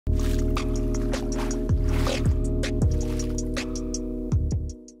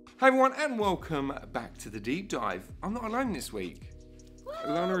Hi everyone and welcome back to the deep dive. I'm not alone this week.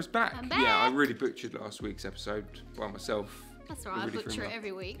 Alana is back. I'm back. Yeah, I really butchered last week's episode by myself. That's right, really I butcher it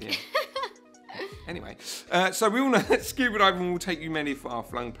every week. Yeah. Anyway, so we all know that scuba diving will take you many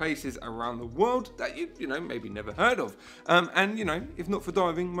far-flung places around the world that you maybe never heard of. And if not for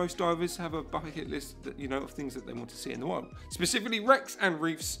diving, most divers have a bucket list that, of things that they want to see in the wild. Specifically wrecks and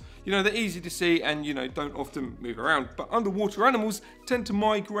reefs. They're easy to see and don't often move around. But underwater animals tend to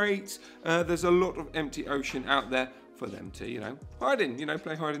migrate. There's a lot of empty ocean out there for them to, hide in,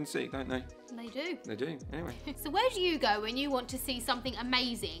 play hide and seek, don't they? They do. They do, anyway. So where do you go when you want to see something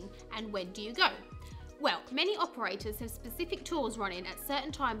amazing, and when do you go? Well, many operators have specific tours running at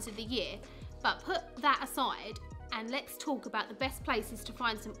certain times of the year, but put that aside and let's talk about the best places to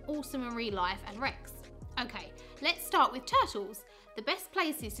find some awesome marine life and wrecks. Okay, let's start with turtles. The best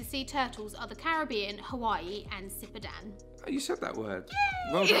places to see turtles are the Caribbean, Hawaii and Sipadan. Oh, you said that word.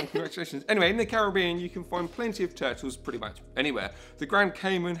 Yay! Well done, congratulations. Anyway, in the Caribbean, you can find plenty of turtles pretty much anywhere. The Grand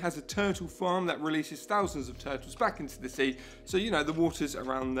Cayman has a turtle farm that releases thousands of turtles back into the sea. So, the waters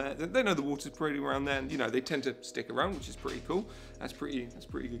around there, they know the water's pretty around there, and, they tend to stick around, which is pretty cool. That's pretty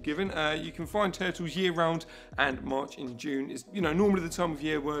good given. You can find turtles year round, and March and June is, normally the time of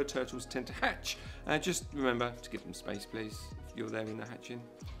year where turtles tend to hatch. Just remember to give them space, please, if you're there in the hatching.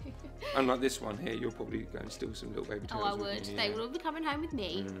 Unlike this one here, you'll probably go and steal some little baby turtles. Oh, I would. Yeah. They would all be coming home with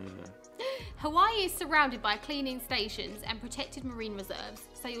me. Mm. Hawaii is surrounded by cleaning stations and protected marine reserves,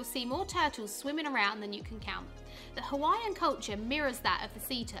 so you'll see more turtles swimming around than you can count. The Hawaiian culture mirrors that of the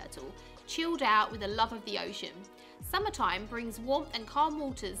sea turtle, chilled out with a love of the ocean. Summertime brings warmth and calm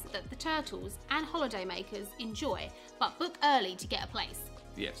waters that the turtles and holidaymakers enjoy, but book early to get a place.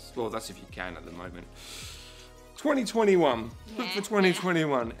 Yes, well, that's if you can at the moment. 2021. Look for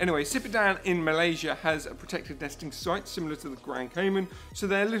 2021. Yeah. Anyway, Sipadan in Malaysia has a protected nesting site similar to the Grand Cayman, so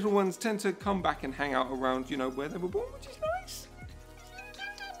their little ones tend to come back and hang out around, where they were born, which is nice.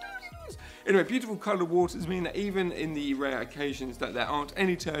 Anyway, beautiful coloured waters mean that even in the rare occasions that there aren't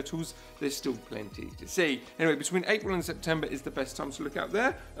any turtles, there's still plenty to see. Anyway, between April and September is the best time to look out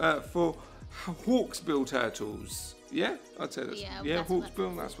there for hawksbill turtles. Yeah, I'd say that's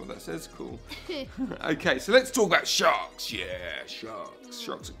hawksbill, that's what that says, cool. Okay, so let's talk about sharks. Yeah, sharks.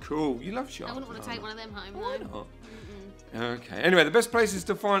 Sharks are cool. You love sharks. I wouldn't want to take one of them home, Why though. not? Okay, anyway, the best places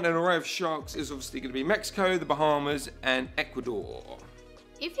to find an array of sharks is obviously going to be Mexico, the Bahamas, and Ecuador.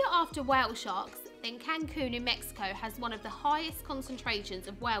 If you're after whale sharks, then Cancun in Mexico has one of the highest concentrations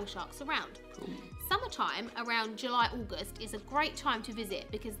of whale sharks around. Cool. Summertime, around July-August, is a great time to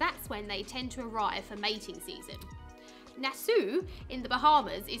visit because that's when they tend to arrive for mating season. Nassau in the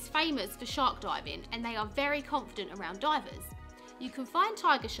Bahamas is famous for shark diving, and they are very confident around divers. You can find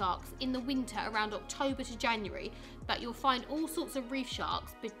tiger sharks in the winter around October to January, but you'll find all sorts of reef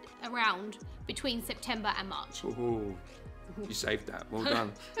sharks around between September and March. Ooh. You saved that, well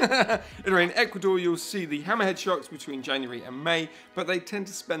done. Anyway, in Ecuador you'll see the hammerhead sharks between January and May, but they tend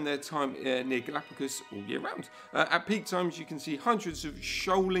to spend their time near Galapagos all year round. At peak times you can see hundreds of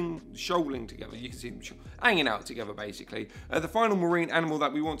shoaling together. You can see them hanging out together basically. The final marine animal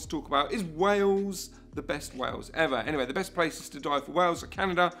that we want to talk about is whales. The best whales ever. Anyway, the best places to dive for whales are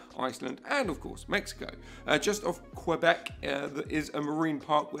Canada, Iceland, and of course Mexico. Just off Quebec there is a marine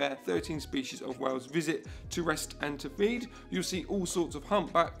park where 13 species of whales visit to rest and to feed. You'll see all sorts of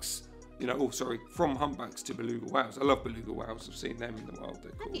humpbacks, from humpbacks to beluga whales. I love beluga whales. I've seen them in the wild.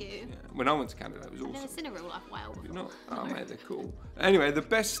 They're cool. Have you? Yeah. When I went to Canada, it was awesome. I've never seen a real life whale before. You're not? Oh, mate, they're cool. Anyway, the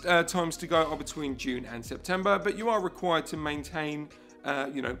best times to go are between June and September, but you are required to maintain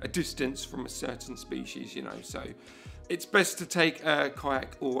a distance from a certain species, so it's best to take a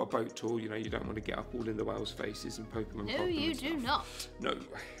kayak or a boat tour. You don't want to get up all in the whales' faces and poke them and No, prod them you and do stuff. not. No.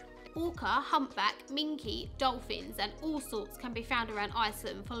 Orca, humpback, minke, dolphins and all sorts can be found around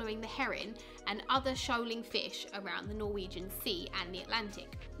Iceland following the herring and other shoaling fish around the Norwegian Sea and the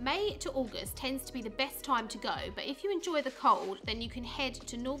Atlantic. May to August tends to be the best time to go, but if you enjoy the cold then you can head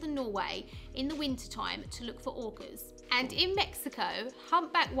to northern Norway in the wintertime to look for orcas. And in Mexico,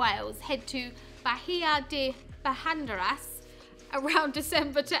 humpback whales head to Bahia de Bajanderas around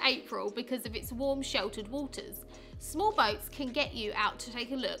December to April because of its warm sheltered waters. Small boats can get you out to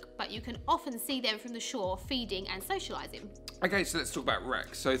take a look, but you can often see them from the shore feeding and socialising. Okay, so let's talk about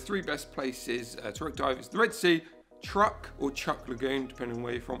wrecks. So 3 best places to wreck dive is the Red Sea, Truck or Chuck Lagoon, depending on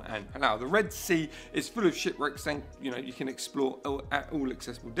where you're from, and Palau. The Red Sea is full of shipwrecks and you can explore at all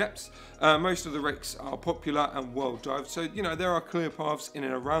accessible depths. Most of the wrecks are popular and well dived, so there are clear paths in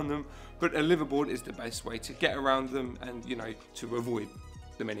and around them, but a liveaboard is the best way to get around them and to avoid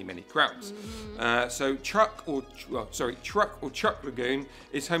the many crowds. So Truck or Chuck Lagoon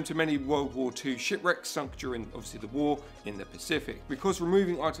is home to many World War II shipwrecks sunk during obviously the war in the Pacific. Because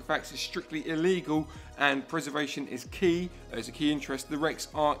removing artifacts is strictly illegal and preservation is key, as a key interest, the wrecks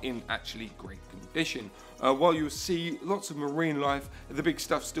are in actually great condition. While you'll see lots of marine life, the big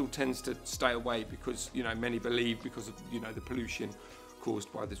stuff still tends to stay away because, you know, many believe because of, you know, the pollution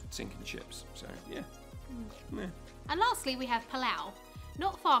caused by the sinking ships. So yeah. And lastly, we have Palau.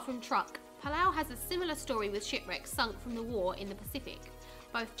 Not far from Truk, Palau has a similar story with shipwrecks sunk from the war in the Pacific.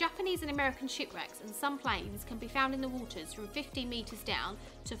 Both Japanese and American shipwrecks and some planes can be found in the waters from 50 metres down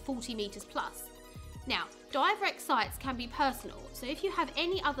to 40 metres plus. Now, dive wreck sites can be personal, so if you have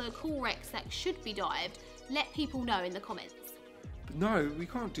any other cool wrecks that should be dived, let people know in the comments. But no, we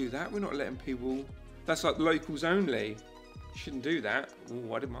can't do that. We're not letting people... That's like locals only. Shouldn't do that.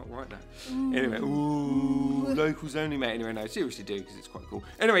 Ooh, I didn't write that. Anyway, locals only, mate. Anyway, no, seriously do, because it's quite cool.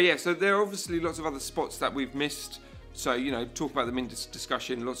 Anyway, yeah, so there are obviously lots of other spots that we've missed. So, you know, talk about them in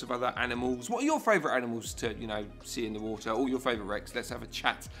discussion, lots of other animals. What are your favourite animals to, you know, see in the water? All your favourite wrecks. Let's have a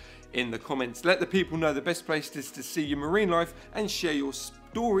chat in the comments. Let the people know the best places to see your marine life and share your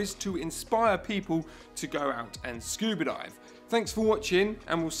stories to inspire people to go out and scuba dive. Thanks for watching,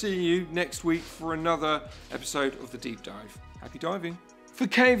 and we'll see you next week for another episode of The Deep Dive. Happy diving. For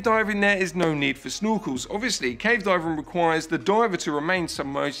cave diving, there is no need for snorkels. Obviously, cave diving requires the diver to remain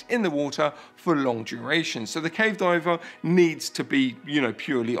submerged in the water for long duration. So the cave diver needs to be, you know,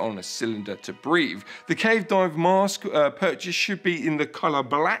 purely on a cylinder to breathe. The cave dive mask purchase should be in the colour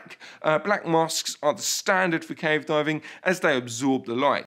black. Black masks are the standard for cave diving as they absorb the light.